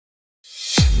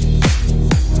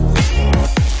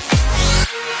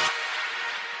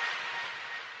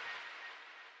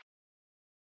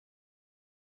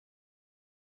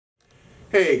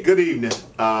Hey, good evening.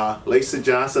 Lacy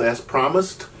Johnson, as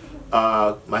promised.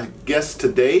 My guest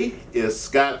today is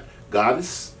Scott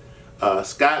Goddess.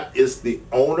 Scott is the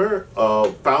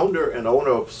founder and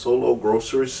owner of Solo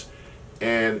Groceries.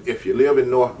 And if you live in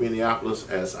North Minneapolis,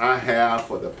 as I have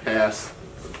for the past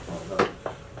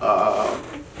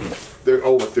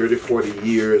over 30, 40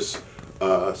 years,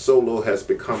 Solo has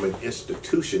become an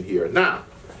institution here. Now,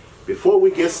 before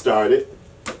we get started,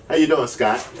 how you doing,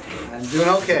 Scott? I'm doing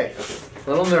okay. A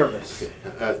little nervous.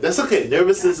 That's okay.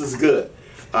 Nervousness is good.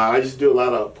 I used to do a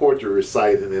lot of poetry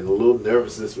reciting, and a little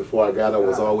nervousness before I got it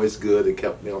was always good. It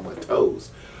kept me on my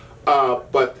toes.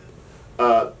 But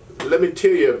let me tell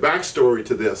you a backstory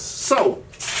to this. So,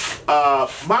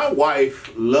 my wife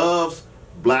loves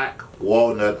black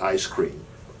walnut ice cream.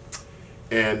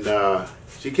 And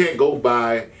she can't go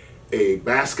buy a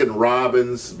Baskin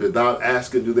Robbins without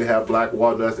asking, do they have black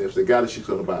walnuts? And if they got it, she's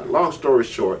going to buy it. Long story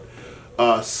short,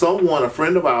 a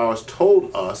friend of ours,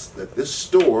 told us that this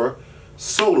store,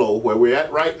 Solo, where we're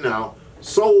at right now,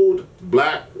 sold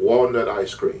black walnut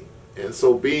ice cream. And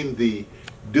so, being the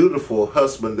dutiful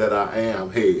husband that I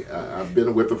am, hey, I've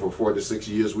been with her for 46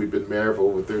 years. We've been married for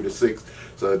over 36,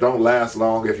 so it don't last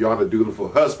long if you're not a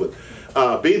dutiful husband.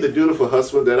 Being the dutiful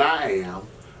husband that I am,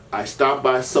 I stopped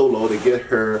by Solo to get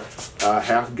her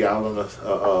half gallon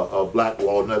of black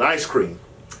walnut ice cream.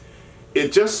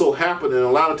 It just so happened, and a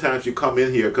lot of times you come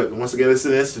in here, because once again, it's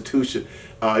an institution.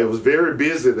 It was very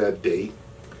busy that day.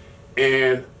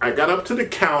 And I got up to the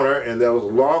counter, and there was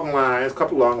long lines, a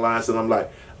couple long lines, and I'm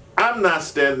like, I'm not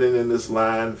standing in this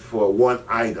line for one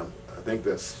item. I think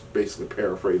that's basically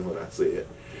paraphrasing what I said.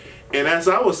 And as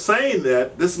I was saying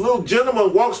that, this little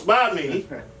gentleman walks by me,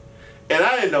 and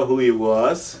I didn't know who he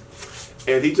was.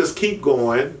 And he just keep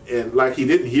going, and like he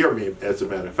didn't hear me, as a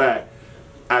matter of fact.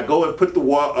 I go and put the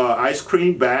ice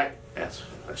cream back, as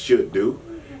I should do,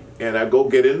 and I go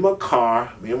get in my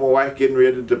car. Me and my wife getting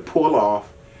ready to pull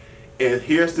off, and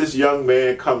here's this young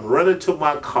man come running to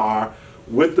my car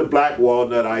with the black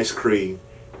walnut ice cream,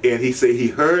 and he said he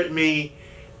heard me,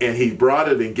 and he brought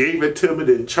it and gave it to me,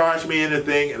 didn't charge me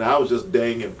anything, and I was just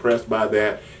dang impressed by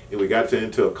that. And we got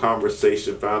into a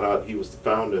conversation, found out he was the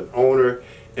founder and owner,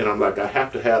 and I'm like, I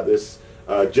have to have this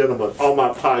gentleman on my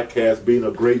podcast, being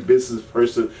a great business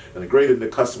person and a great in the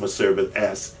customer service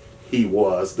as he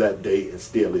was that day and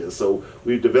still is. So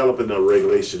we're developing a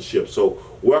relationship. So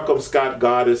welcome, Scott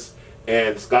Goddess,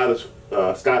 and Scott,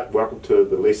 welcome to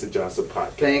the Lacy Johnson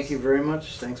podcast. Thank you very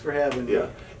much. Thanks for having me. Yeah,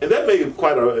 and that made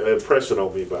quite an impression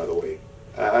on me, by the way.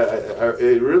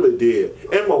 It really did,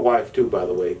 and my wife too, by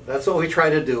the way. That's what we try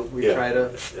to do. We try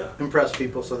to impress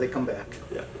people so they come back.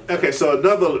 Yeah. Okay, so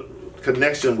another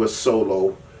connection with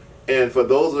Solo, and for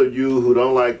those of you who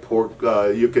don't like pork,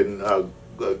 you can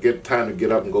get time to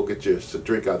get up and go get your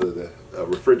drink out of the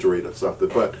refrigerator or something.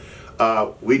 But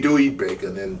we do eat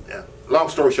bacon, and long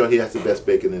story short, he has the best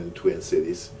bacon in the Twin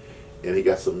Cities. And he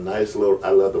got some nice little, I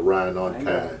love the Ryan-on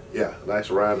kind. Yeah, nice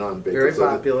Ryan-on bacon. Very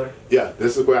popular.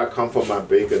 This is where I come for my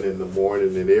bacon in the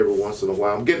morning, and every once in a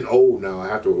while, I'm getting old now, I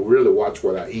have to really watch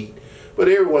what I eat. But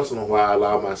every once in a while, I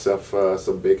allow myself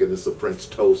some bacon and some French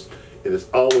toast. And it's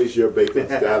always your bacon,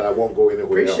 Scott. I won't go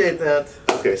anywhere else. Appreciate that.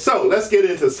 Okay, so let's get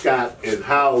into Scott and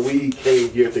how we came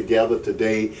here together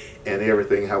today and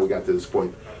everything, how we got to this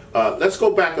point. Let's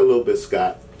go back a little bit,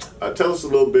 Scott. Tell us a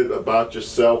little bit about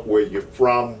yourself, where you're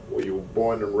from, where you were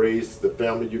born and raised, the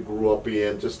family you grew up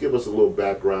in. Just give us a little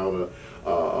background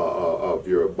of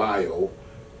your bio.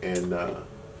 And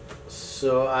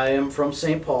So I am from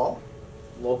St. Paul,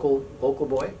 local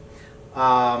boy.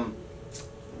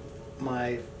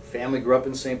 My family grew up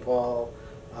in St. Paul.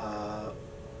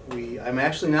 I'm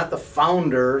actually not the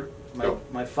founder.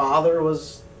 My father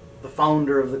was the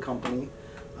founder of the company.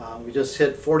 We just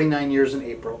hit 49 years in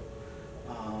April.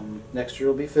 Next year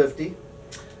will be 50.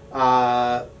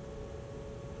 I've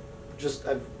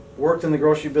worked in the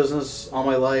grocery business all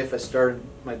my life. I started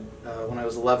when I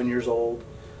was 11 years old.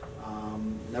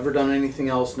 Never done anything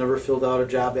else, never filled out a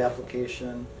job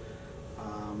application.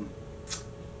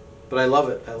 But I love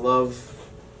it. I love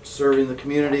serving the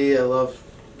community. I love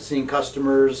seeing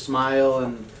customers smile,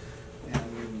 and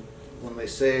when they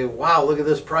say, wow, look at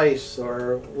this price,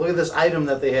 or look at this item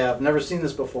that they have, never seen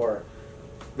this before.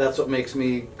 That's what makes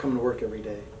me come to work every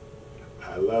day.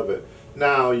 I love it.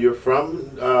 Now, you're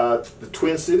from the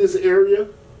Twin Cities area?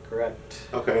 Correct.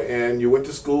 Okay, and you went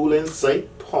to school in St.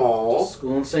 Paul.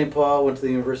 School in St. Paul, went to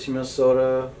the University of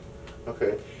Minnesota.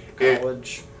 Okay.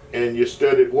 College. And you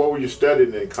studied, what were you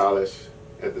studying in college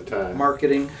at the time?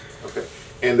 Marketing. Okay.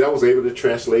 And that was able to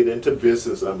translate into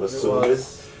business, I'm assuming. It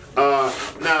was.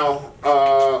 Now,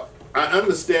 I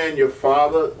understand your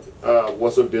father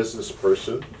was a business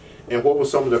person, and what were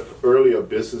some of the earlier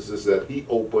businesses that he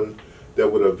opened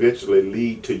that would eventually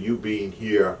lead to you being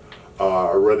here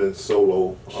running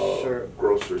solo Sure.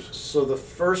 grocers? So the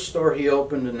first store he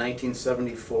opened in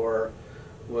 1974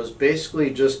 was basically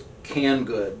just canned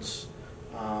goods.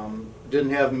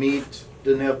 Didn't have meat,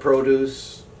 didn't have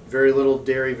produce, very little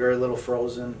dairy, very little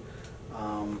frozen.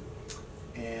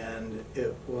 And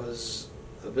it was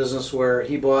a business where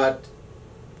he bought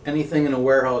anything in a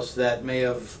warehouse that may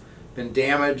have been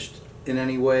damaged in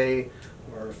any way,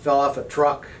 or fell off a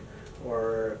truck,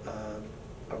 or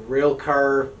a rail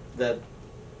car that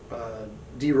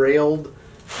derailed.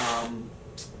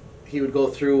 He would go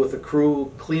through with a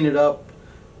crew, clean it up,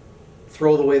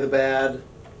 throw away the bad,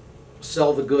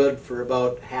 sell the good for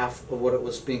about half of what it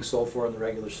was being sold for in the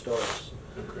regular stores.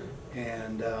 Okay.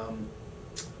 And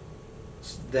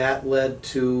that led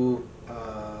to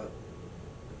a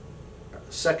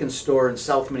second store in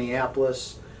South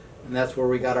Minneapolis, and that's where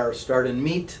we got our start in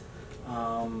meat.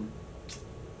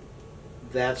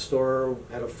 That store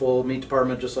had a full meat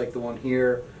department just like the one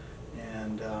here,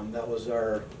 and that was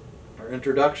our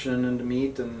introduction into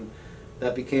meat, and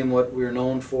that became what we were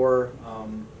known for.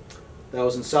 That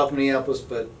was in South Minneapolis,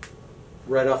 but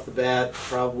right off the bat,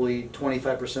 probably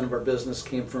 25% of our business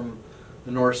came from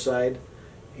the north side,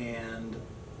 and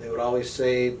they would always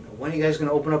say, when are you guys going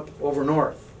to open up over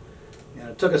north? And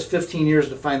it took us 15 years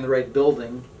to find the right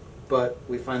building, but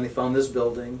we finally found this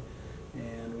building,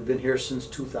 and we've been here since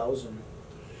 2000.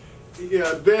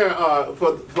 Yeah, there.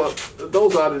 For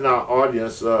those out in our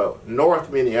audience, North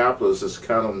Minneapolis is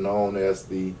kind of known as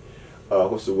the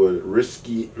what's the word?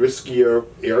 Riskier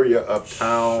area of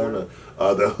town,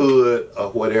 Sure. The hood, or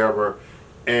whatever.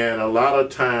 And a lot of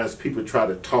times, people try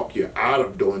to talk you out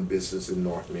of doing business in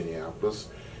North Minneapolis,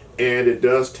 and it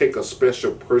does take a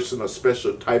special person, a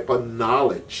special type of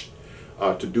knowledge.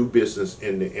 To do business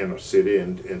in the inner city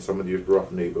and in some of these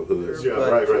rough neighborhoods. Yeah,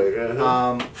 right.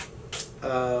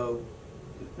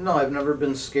 No, I've never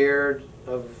been scared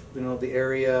of the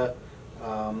area.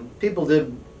 People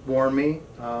did warn me,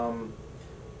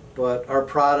 but our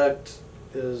product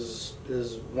is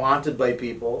wanted by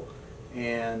people,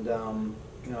 and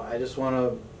I just want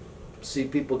to see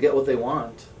people get what they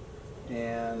want.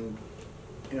 And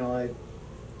when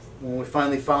we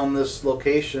finally found this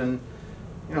location,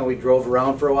 we drove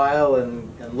around for a while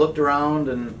and looked around,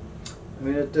 and I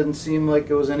mean, it didn't seem like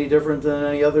it was any different than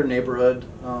any other neighborhood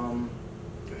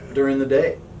during the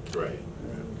day. Right.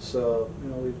 And so,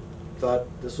 we thought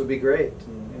this would be great.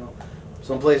 And,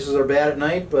 some places are bad at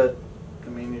night, but I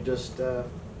mean, you just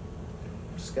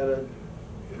gotta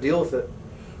deal with it.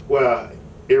 Well,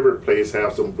 every place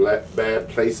has some bad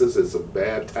places and some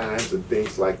bad times and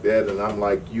things like that. And I'm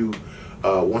like you,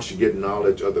 once you get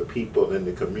knowledge of the people in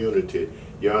the community,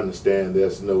 you understand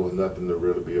there's nothing to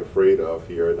really be afraid of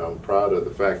here. And I'm proud of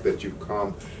the fact that you've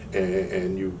come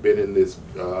and you've been in this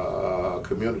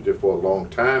community for a long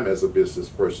time as a business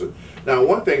person. Now,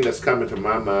 one thing that's coming to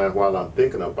my mind while I'm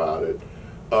thinking about it,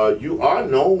 you are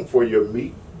known for your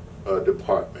meat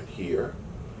department here.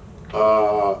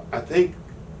 I think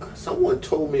someone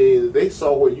told me that they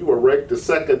saw where you were ranked the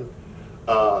second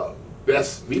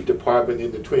best meat department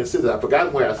in the Twin Cities. I've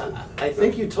forgotten where I said. I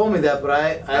think you told me that, but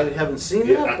I haven't seen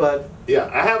that. But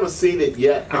I haven't seen it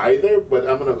yet either. But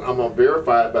I'm gonna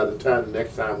verify it by the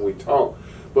next time we talk.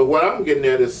 But what I'm getting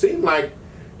at is, it seemed like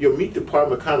your meat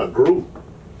department kind of grew.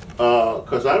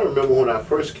 Because I remember when I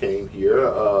first came here,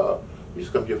 we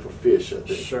used to come here for fish. I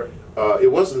think. Sure.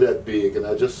 It wasn't that big, and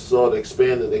I just saw it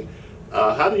expanding.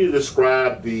 How do you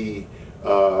describe the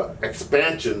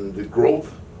expansion, the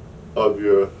growth of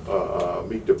your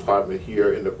meat department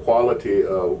here, and the quality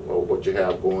of what you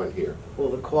have going here? Well,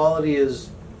 the quality is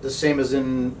the same as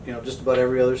in just about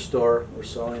every other store. We're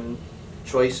selling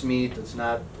choice meat. It's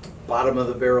not bottom of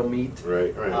the barrel meat.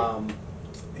 Right.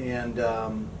 And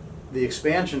the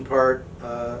expansion part,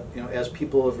 as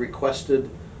people have requested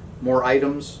more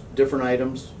items, different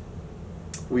items,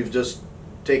 we've just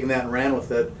taken that and ran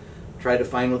with it, tried to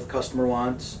find what the customer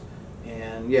wants,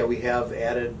 and we have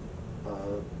added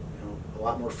a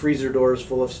lot more freezer doors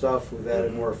full of stuff. We've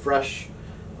added more fresh,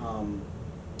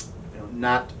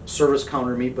 not service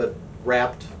counter meat, but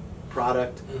wrapped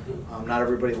product. Not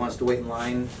everybody wants to wait in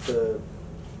line to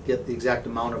get the exact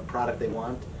amount of product they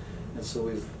want, and so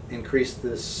we've increased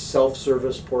this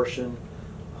self-service portion,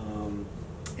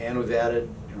 and we've added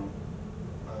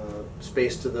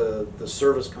space to the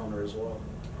service counter as well.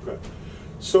 Okay.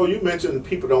 So you mentioned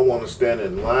people don't want to stand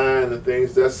in line and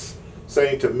things. That's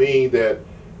saying to me that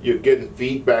you're getting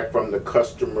feedback from the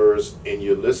customers and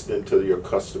you're listening to your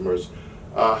customers.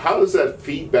 How does that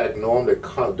feedback normally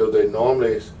come? Do they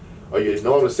normally Are you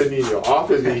normally sitting in your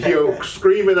office and you hear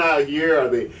screaming out here? Are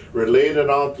they relaying it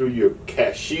on through your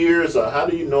cashiers, or how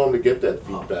do you normally get that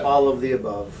feedback? All of the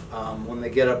above. When they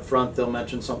get up front, they'll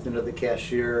mention something to the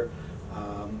cashier.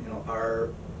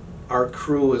 Our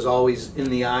crew is always in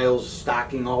the aisles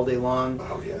stocking all day long.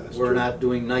 Oh yeah, that's We're true. not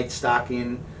doing night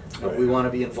stocking. Right. We want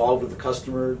to be involved with the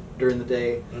customer during the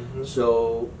day. Mhm.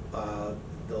 So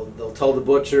they'll tell the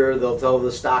butcher, they'll tell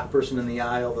the stock person in the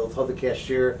aisle, they'll tell the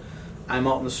cashier. I'm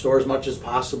out in the store as much as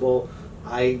possible.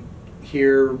 I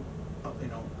hear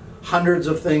hundreds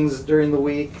of things during the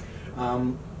week.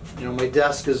 My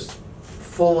desk is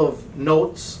full of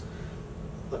notes.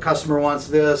 The customer wants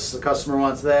this, the customer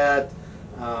wants that.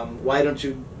 Why don't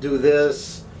you do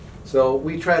this? So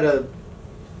we try to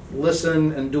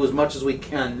listen and do as much as we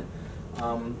can,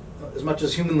 as much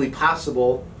as humanly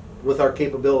possible with our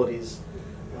capabilities,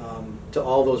 to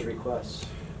all those requests.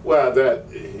 Well, that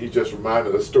you just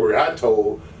reminded a story I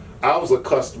told. I was a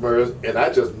customer and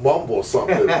I just mumbled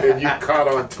something and you caught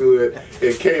onto it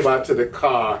and came out to the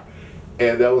car,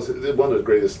 and that was one of the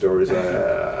greatest stories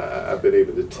I've been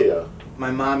able to tell. My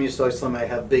mom used to always tell me I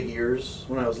have big ears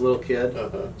when I was a little kid.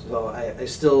 Uh-huh.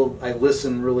 So I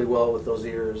listen really well with those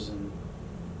ears and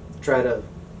try to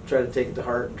take it to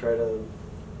heart and try to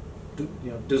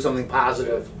do something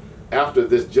positive. After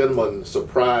this gentleman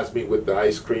surprised me with the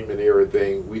ice cream and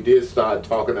everything, we did start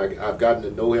talking. I've gotten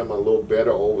to know him a little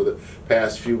better over the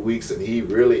past few weeks, and he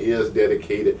really is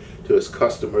dedicated to his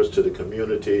customers, to the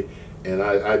community, and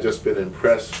I just been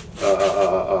impressed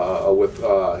with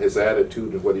his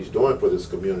attitude and what he's doing for this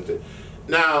community.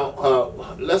 Now,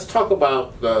 let's talk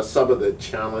about some of the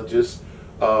challenges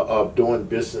of doing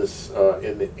business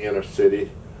in the inner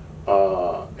city.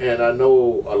 And I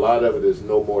know a lot of it is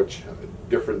no more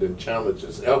different than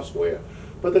challenges elsewhere,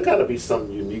 but there got to be some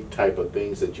unique type of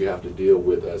things that you have to deal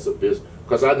with as a business.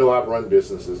 Because I know I've run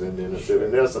businesses in the inner city,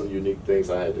 and there's some unique things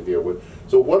I had to deal with.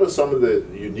 So what are some of the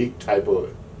unique type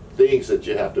of things that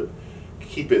you have to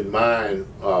keep in mind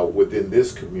within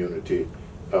this community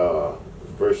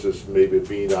versus maybe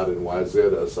being out in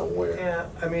Wayzata or somewhere? Yeah,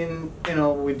 I mean,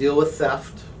 we deal with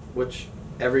theft, which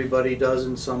everybody does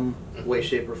in some way,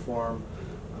 shape, or form.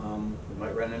 We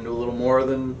might run into a little more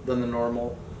than the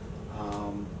normal.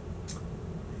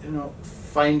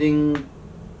 Finding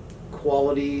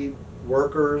quality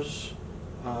workers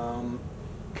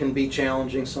can be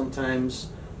challenging sometimes.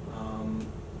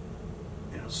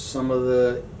 Some of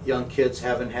the young kids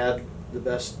haven't had the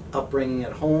best upbringing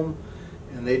at home,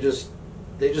 and they just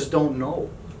don't know.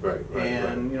 Right.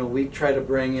 And we try to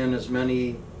bring in as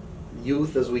many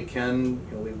youth as we can.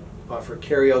 We offer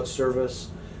carry-out service.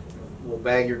 We'll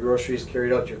bag your groceries, carry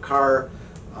it out to your car.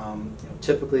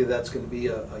 Typically that's going to be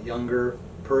a younger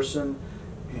person,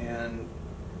 and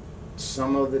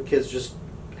some of the kids just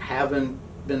haven't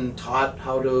been taught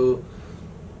how to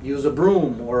use a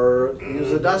broom or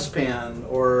use a dustpan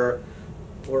or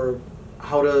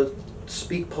how to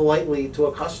speak politely to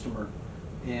a customer.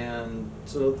 And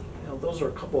so those are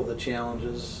a couple of the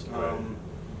challenges. Right.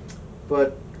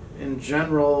 But in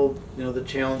general, the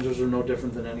challenges are no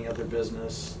different than any other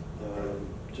business.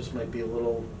 Just might be a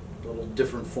little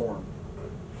different form.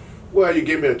 Well, you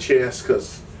give me a chance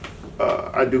because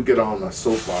I do get on a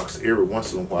soapbox every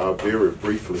once in a while, very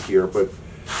briefly here. But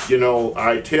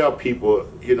I tell people,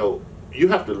 you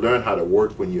have to learn how to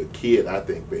work when you're a kid. I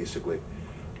think basically,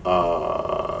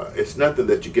 it's nothing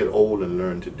that you get old and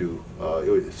learn to do.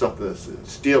 It's something that's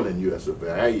still in you as a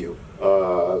value.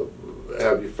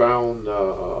 Have you found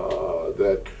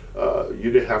that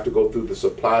you didn't have to go through the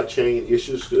supply chain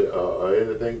issues or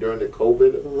anything during the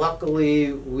COVID?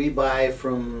 Luckily, we buy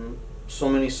from so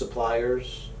many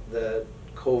suppliers that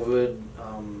COVID,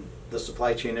 the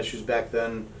supply chain issues back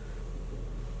then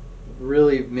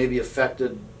really maybe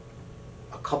affected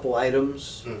a couple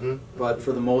items, but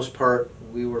for the most part,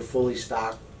 we were fully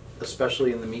stocked,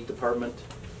 especially in the meat department.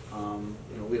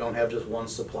 We don't have just one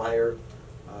supplier.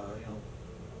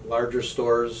 Larger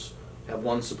stores have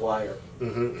one supplier.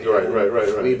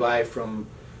 Right. We buy from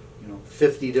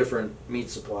 50 different meat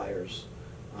suppliers.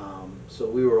 So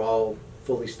we were all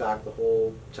fully stocked the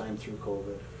whole time through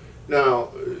COVID. Now,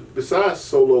 besides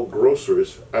Solo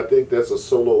Groceries, I think that's a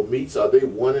Solo Meats. Are they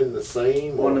one and the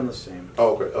same? One and the same.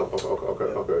 Oh, okay.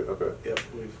 Okay. Yep,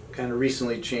 we've kind of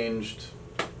recently changed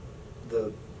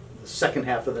the second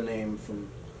half of the name from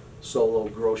Solo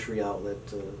Grocery Outlet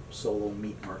to Solo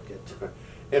Meat Market. Okay.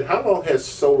 And how long has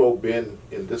Solo been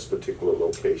in this particular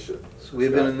location? So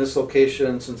we've been in this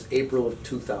location since April of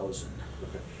 2000.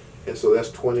 Okay. And so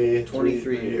that's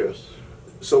 23 years.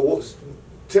 So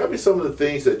tell me some of the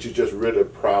things that you're just really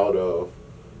proud of,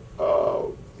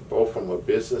 know, from a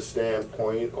business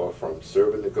standpoint or from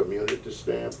serving the community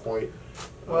standpoint?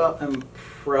 Well, I'm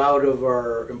proud of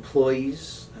our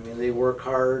employees. I mean, they work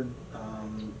hard.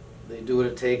 They do what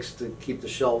it takes to keep the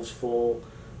shelves full,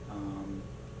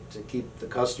 to keep the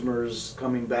customers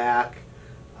coming back.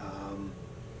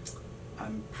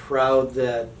 I'm proud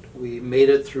that we made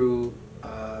it through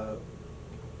the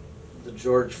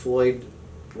George Floyd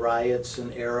riots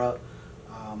and era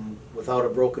without a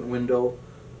broken window.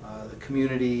 The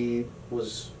community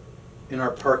was in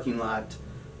our parking lot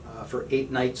for 8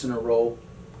 nights in a row.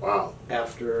 Wow.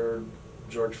 After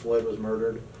George Floyd was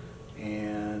murdered,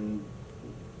 and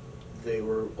they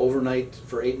were overnight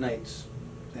for 8 nights,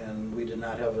 and we did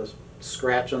not have a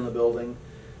scratch on the building,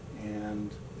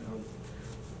 and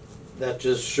that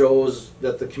just shows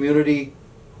that the community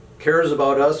cares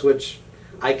about us, which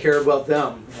I care about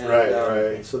them. And,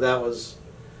 right. So that was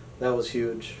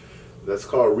huge. That's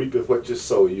called reaping what you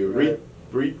sow. You Right.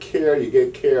 reap care, you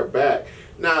get care back.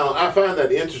 Now, I find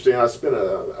that interesting. I spent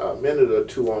a minute or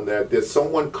two on that. Did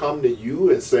someone come to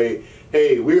you and say,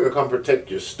 hey, we're going to come protect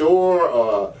your store?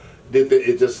 Or did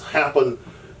it just happen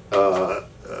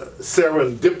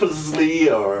serendipitously?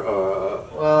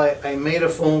 Well, I made a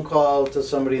phone call to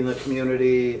somebody in the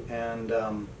community,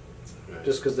 and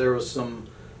just because there was some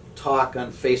talk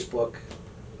on Facebook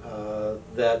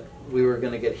that we were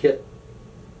going to get hit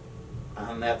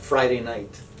on that Friday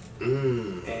night.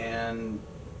 And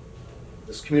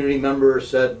this community member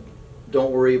said,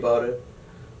 don't worry about it.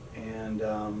 And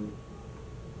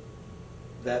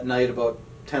that night about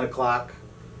 10 o'clock,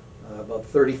 about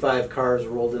 35 cars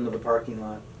rolled into the parking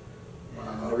lot.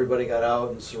 And everybody got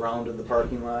out and surrounded the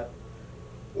parking lot.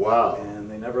 Wow. And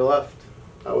they never left.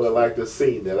 I would have liked to have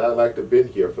seen that. I'd like to have been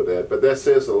here for that. But that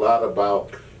says a lot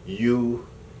about you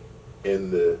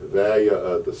and the value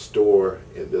of the store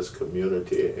in this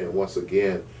community. And once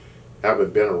again, having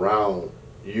been around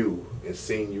you and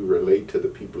seeing you relate to the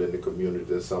people in the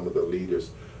community and some of the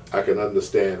leaders, I can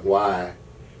understand why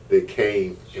they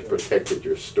came and protected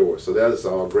your store. So that is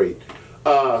all great.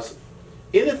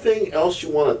 Anything else you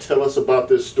want to tell us about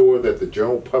this store that the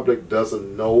general public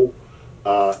doesn't know?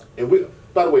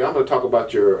 By the way, I'm going to talk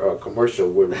about your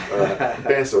commercial with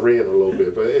Dancery in a little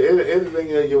bit. But anything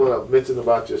you want to mention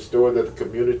about your store that the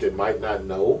community might not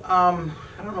know? I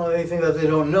don't know anything that they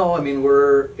don't know. I mean,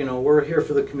 we're here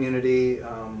for the community.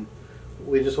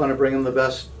 We just want to bring them the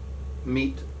best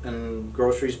meat and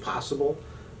groceries possible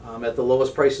at the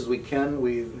lowest prices we can.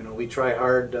 We try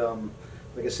hard.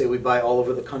 Like I say, we buy all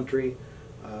over the country.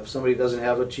 If somebody doesn't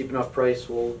have a cheap enough price,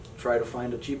 we'll try to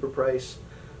find a cheaper price.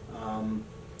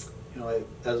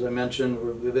 As I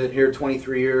mentioned, we've been here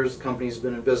 23 years. The company's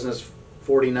been in business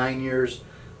 49 years.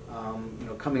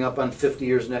 Coming up on 50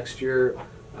 years next year.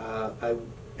 I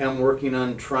am working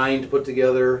on trying to put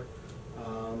together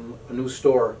a new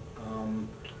store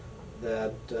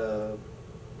that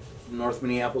North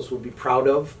Minneapolis would be proud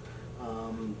of.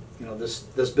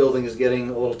 This building is getting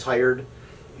a little tired,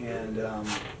 and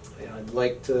I'd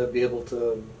like to be able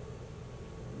to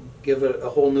give it a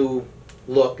whole new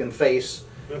look and face.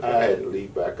 I had to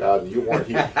leave back out. You weren't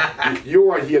here. You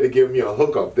weren't here to give me a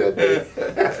hookup that day.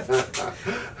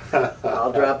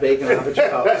 I'll drop bacon off at your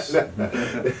house.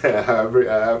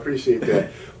 I appreciate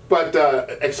that. But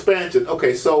expansion.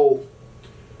 Okay, so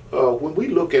when we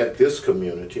look at this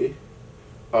community,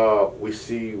 we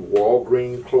see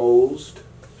Walgreens closed.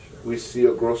 We see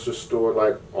a grocery store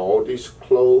like Aldi's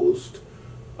closed.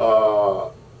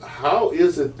 How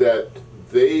is it that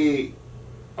they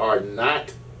are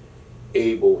not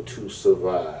able to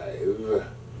survive,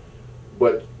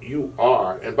 but you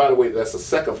are? And by the way, that's the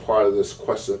second part of this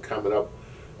question coming up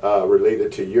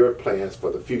related to your plans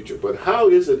for the future. But how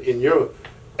is it in your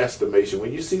estimation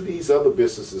when you see these other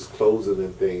businesses closing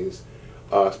and things,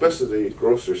 especially the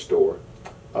grocery store,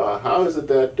 how is it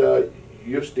that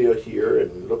you're still here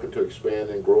and looking to expand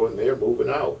and grow and they're moving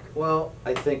out? Well,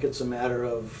 I think it's a matter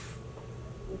of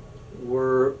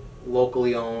we're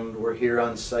locally owned, we're here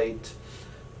on site.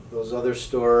 Those other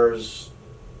stores,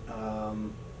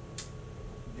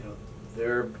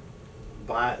 they're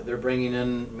bringing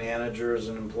in managers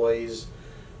and employees,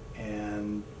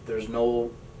 and there's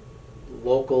no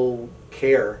local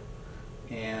care.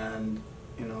 And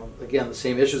again, the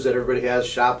same issues that everybody has: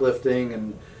 shoplifting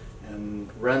and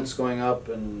rents going up,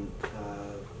 and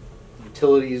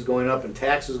utilities going up, and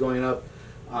taxes going up.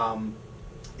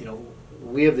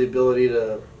 We have the ability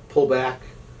to pull back,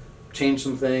 change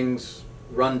some things,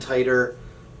 run tighter.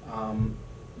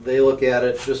 They look at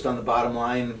it just on the bottom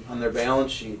line on their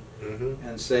balance sheet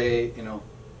and say,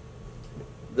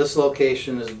 this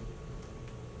location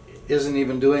isn't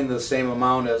even doing the same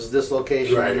amount as this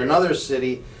location in another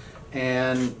city,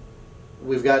 and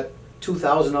we've got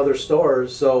 2,000 other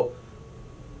stores, so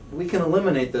we can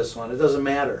eliminate this one. It doesn't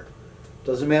matter.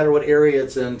 Doesn't matter what area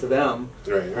it's in to them.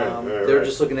 Right, They're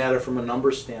just looking at it from a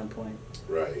numbers standpoint.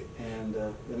 Right. And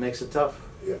it makes it tough.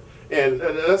 Yeah, and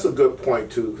that's a good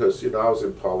point too, because I was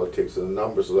in politics, and the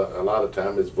numbers a lot of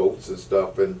time is votes and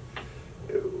stuff, and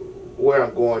where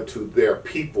I'm going to, their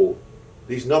people.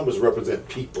 These numbers represent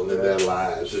people in their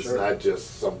lives. It's not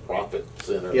just some profit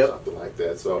center or something like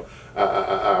that. So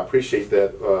I appreciate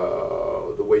that,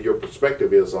 the way your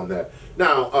perspective is on that.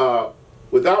 Now,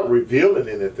 without revealing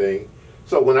anything,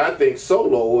 so when I think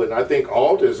Solo and I think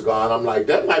Alta's gone, I'm like,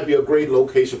 that might be a great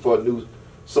location for a new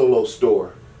Solo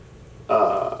store.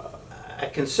 I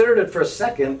considered it for a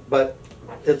second, but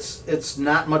it's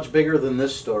not much bigger than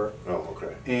this store. Oh,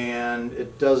 okay. And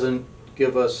it doesn't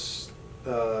give us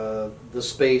the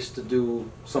space to do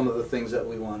some of the things that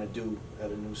we want to do at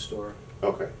a new store.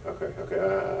 Okay. I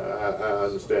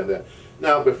understand that.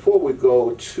 Now, before we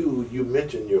go to, you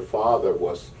mentioned your father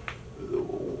was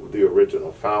the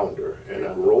original founder and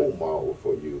a role model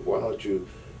for you. Why don't you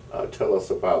tell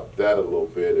us about that a little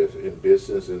bit in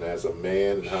business and as a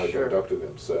man and how he conducted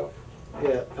himself?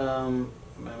 Yeah,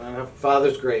 my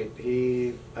father's great.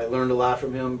 I learned a lot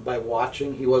from him by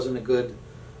watching. He wasn't a good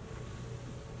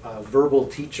verbal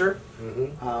teacher,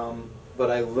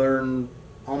 but I learned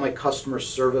all my customer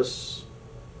service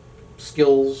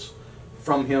skills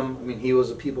from him. I mean, he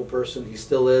was a people person. He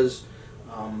still is.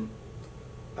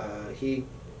 He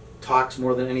talks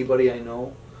more than anybody I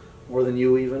know, more than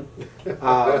you even.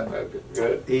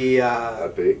 Good.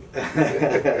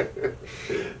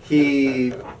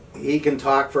 He can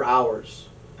talk for hours,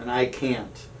 and I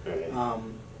can't. Right.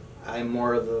 I'm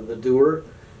more of the doer,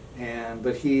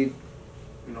 but he,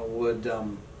 would.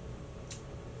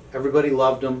 Everybody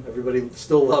loved him. Everybody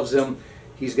still loves him.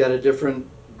 He's got a different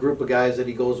group of guys that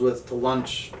he goes with to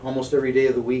lunch almost every day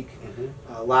of the week.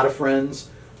 A lot of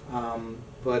friends,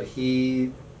 but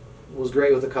he was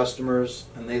great with the customers,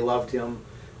 and they loved him,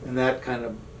 and that kind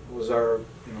of was our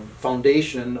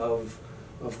foundation of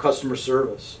customer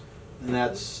service, and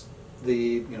that's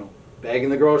the bagging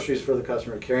the groceries for the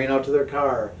customer, carrying out to their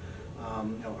car.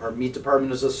 Our meat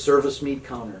department is a service meat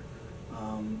counter.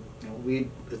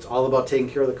 It's all about taking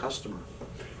care of the customer.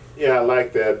 Yeah, I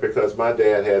like that because my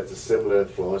dad had a similar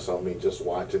influence on me just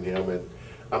watching him, and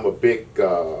I'm a big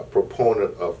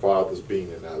proponent of fathers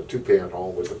being in a two-parent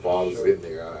home with the fathers in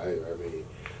there. I mean,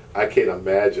 I can't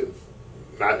imagine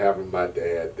not having my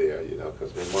dad there,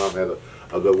 because my mom had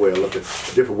a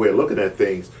different way of looking at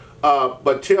things.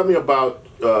 But tell me about,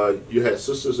 you had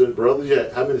sisters and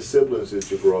brothers. How many siblings did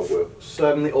you grow up with?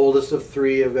 So I'm the oldest of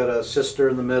three. I've got a sister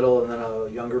in the middle and then a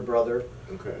younger brother.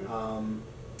 Okay.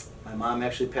 My mom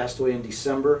actually passed away in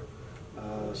December.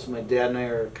 So my dad and I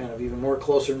are kind of even more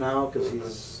closer now because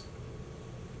he's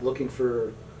looking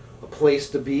for a place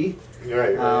to be.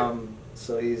 Right.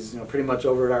 So he's pretty much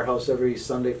over at our house every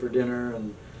Sunday for dinner,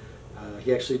 and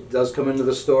he actually does come into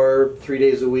the store 3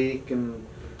 days a week and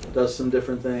does some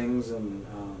different things, and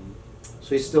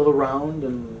so he's still around,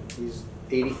 and he's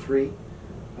 83.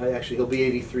 Actually, he'll be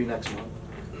 83 next month.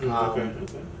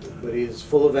 But he's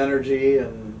full of energy,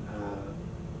 and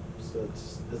so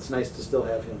it's nice to still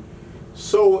have him.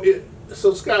 So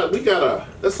Scott,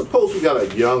 let's suppose we got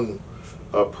a young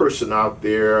person out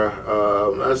there.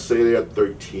 Let's say they're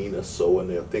 13 or so, and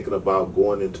they're thinking about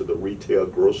going into the retail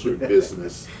grocery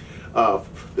business.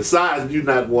 Besides you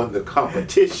not wanting the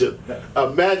competition,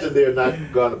 imagine they're not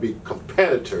going to be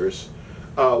competitors.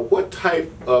 What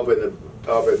type of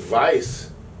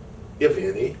advice, if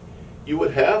any, you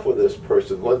would have for this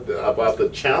person? What about the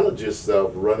challenges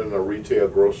of running a retail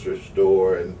grocery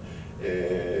store and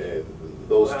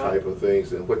those type of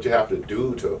things, and what you have to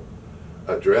do to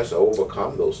address or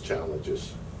overcome those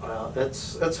challenges? Well,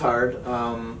 that's hard.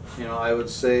 I would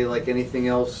say, like anything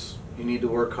else, you need to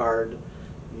work hard.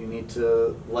 You need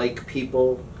to like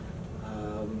people.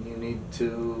 You need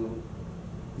to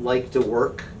like to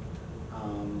work.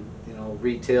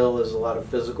 Retail is a lot of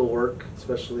physical work,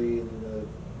 especially in the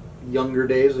younger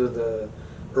days or the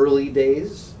early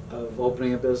days of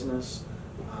opening a business.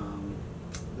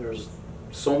 There's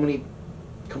so many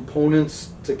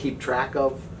components to keep track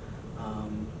of.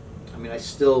 I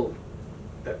still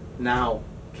now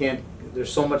can't.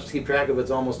 There's so much to keep track of.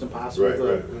 It's almost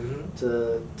impossible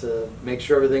to make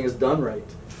sure everything is done right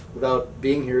without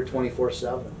being here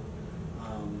 24/7.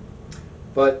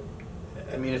 But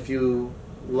if you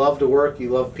love to work, you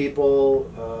love people,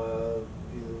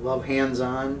 you love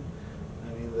hands-on.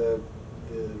 The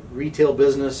retail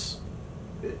business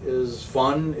is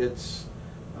fun. It's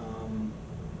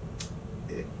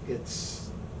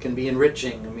can be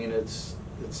enriching. I mean, it's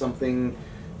something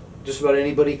just about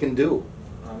anybody can do.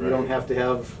 You don't have to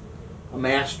have a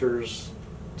master's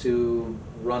to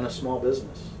run a small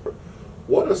business.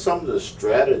 What are some of the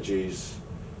strategies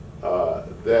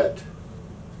that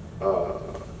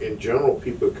in general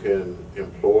people can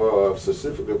employ, or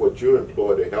specifically what you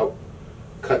employ to help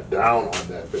cut down on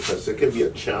that? Because it can be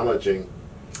a challenging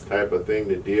type of thing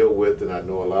to deal with, and I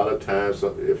know a lot of times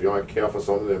if you aren't careful,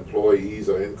 some of the employees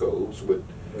are in cahoots with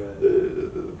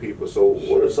the people. So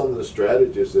what are some of the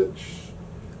strategies that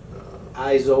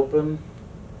eyes open,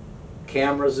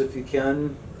 cameras if you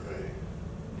can. Right.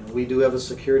 You know, we do have a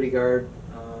security guard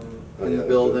in the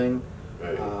building.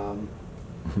 Right.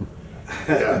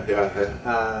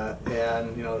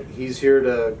 And you know, he's here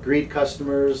to greet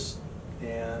customers,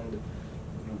 and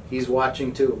you know, he's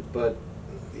watching too, but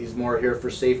he's more here for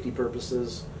safety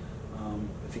purposes.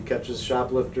 If he catches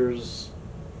shoplifters,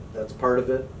 that's part of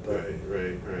it. But,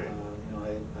 right. you know,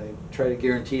 I try to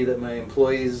guarantee that my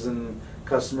employees and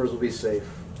customers will be safe.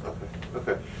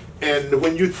 Okay. And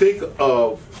when you think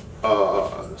of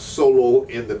Solo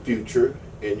in the future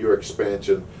and your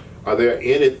expansion, are there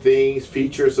any things,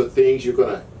 features or things you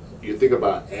think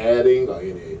about adding, or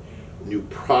any new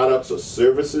products or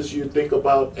services you think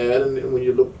about adding when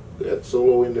you look at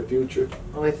Solo in the future?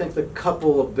 Well, I think the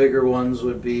couple of bigger ones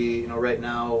would be, you know, right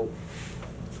now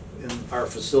in our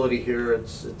facility here,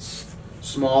 it's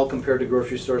small compared to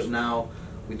grocery stores now.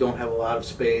 We don't have a lot of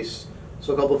space.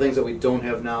 So a couple of things that we don't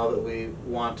have now that we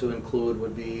want to include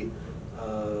would be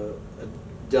a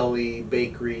deli,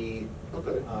 bakery,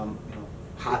 Okay. you know,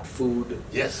 hot food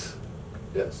Yes.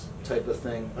 type of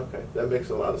thing. Okay, that makes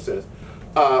a lot of sense.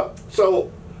 So,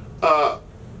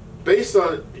 based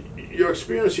on your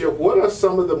experience here, what are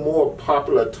some of the more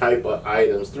popular type of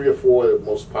items, 3 or 4 of the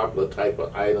most popular type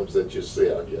of items that you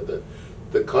sell here that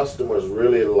the customers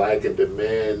really like and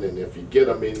demand, and if you get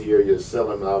them in here, you're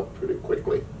selling out pretty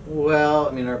quickly? Well,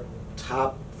 I mean, our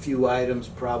top few items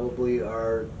probably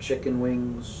are chicken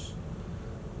wings,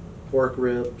 pork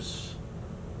ribs.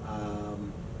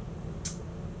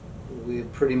 We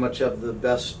pretty much have the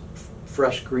best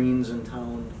fresh greens in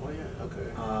town. Oh yeah,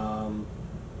 okay.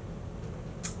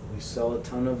 We sell a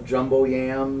ton of jumbo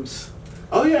yams.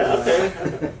 Oh yeah, okay.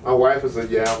 My wife is a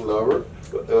yam lover.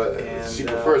 She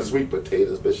prefers sweet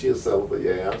potatoes, but she'll sell the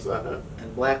yams. And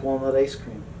black walnut ice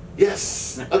cream.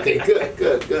 Yes. Okay.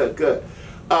 Good.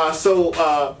 So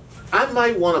I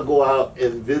might want to go out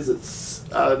and visit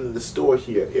in the store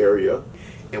here area,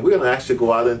 and we're going to actually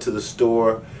go out into the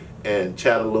store and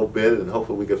chat a little bit, and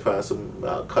hopefully we can find some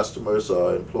customers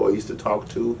or employees to talk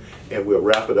to, and we'll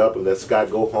wrap it up and let Scott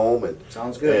go home and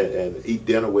sounds good and eat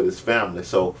dinner with his family.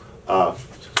 So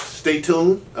stay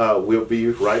tuned. We'll be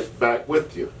right back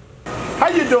with you. How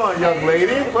you doing, young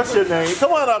lady? What's your name?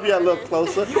 Come on up here a little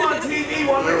closer. You on TV,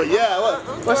 woman? Yeah.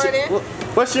 What's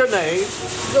your name?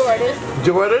 Jordan.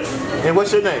 Jordan. And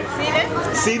what's your name?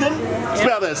 Seaton. Seaton? Yep.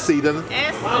 Spell that, Seaton.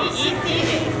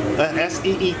 S-E-E-T-A.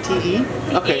 S-E-E-T-E?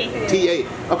 Okay. T-A.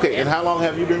 Okay, and how long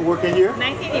have you been working here?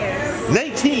 19 years.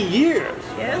 19 years?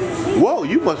 Yes. Whoa,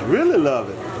 you must really love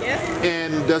it. Yes.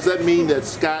 And does that mean that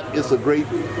Scott is a great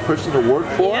person to work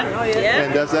for? Yeah.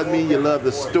 And does that mean you love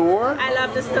the store? I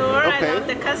love the store. Okay. I love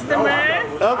the customer.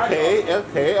 Okay. And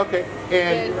It's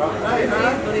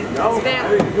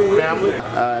family. family?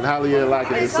 And how do you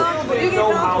like it? You get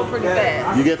comfortable pretty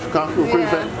fast. You get comfortable pretty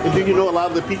fast? And do you know a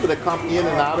lot of the people that come in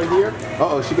and out of here?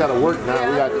 Uh-oh, she got to work now.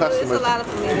 We got customers. It's a lot of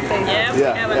familiar faces. Yeah, we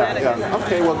have a lot of customers.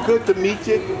 Okay, well, good to meet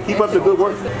you. Keep up the good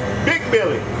work. Big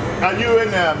Billy, are you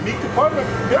in the meat department?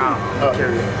 No,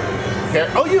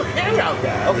 Oh, you're a carry-out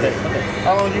guy. Okay.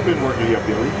 How long you been working here,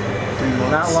 Billy? 3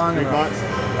 months. Not long 3 enough. months?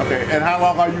 Okay, and how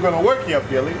long are you going to work here,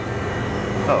 Billy?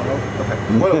 Oh, okay.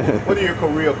 What are your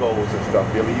career goals and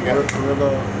stuff, Billy? You got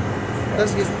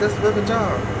That's a regular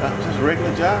job. just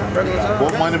regular job? Regular job.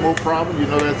 More money, more problem. You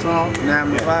know that song?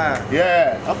 9 to 5.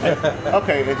 Yeah.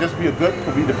 Okay. And just be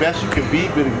the best you can be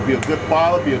a good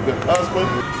father, be a good husband.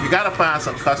 You got to find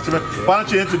some customers. Why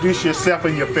don't you introduce yourself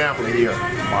and your family here?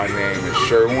 My name is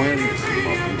Sherwin. This is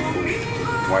my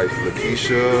beautiful wife,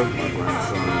 Lakeisha. My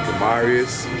grandson,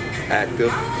 Demarius.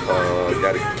 Active.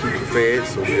 Got to keep it fed,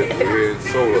 so we're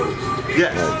Solo.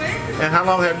 Yes. And how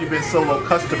long have you been Solo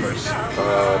customers?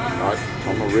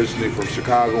 I'm originally from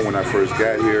Chicago. When I first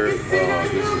got here,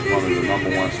 this is one of the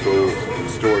 #1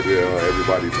 stores that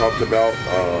everybody talked about.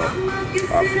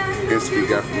 I instantly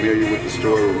got familiar with the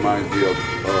store. It reminds me of a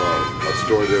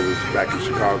store that was back in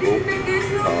Chicago.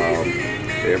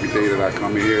 Every day that I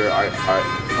come in here, I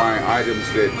find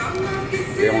items that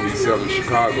they only sell in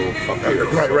Chicago up here.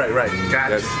 Right.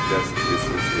 Gotcha.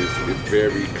 It's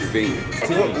very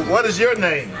convenient. What is your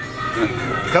name?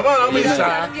 Come on, don't be Tell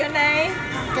shy. them your name.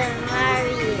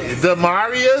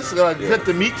 Demarius, good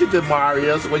to meet you,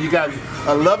 Demarius. Well, you got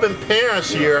 11 parents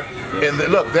here, and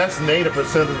look, that's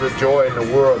 90% of the joy in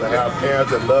the world to have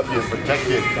parents that love you and protect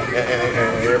you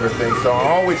and everything. So I'm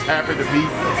always happy to meet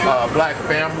black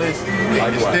families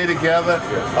and you stay together.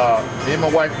 Me and my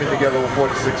wife been together over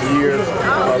 46 years.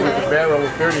 We've been married over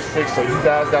 36, so you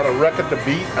guys got a record to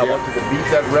beat. I want you to beat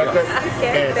that record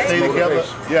and stay together.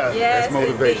 Yeah, Yes, That's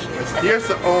motivation. here's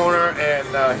the owner, and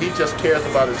he just cares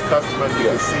about his customers. You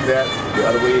can see that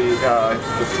by the way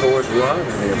the stores run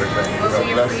and everything. Well,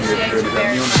 we God bless appreciate you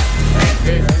very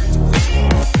much. Okay.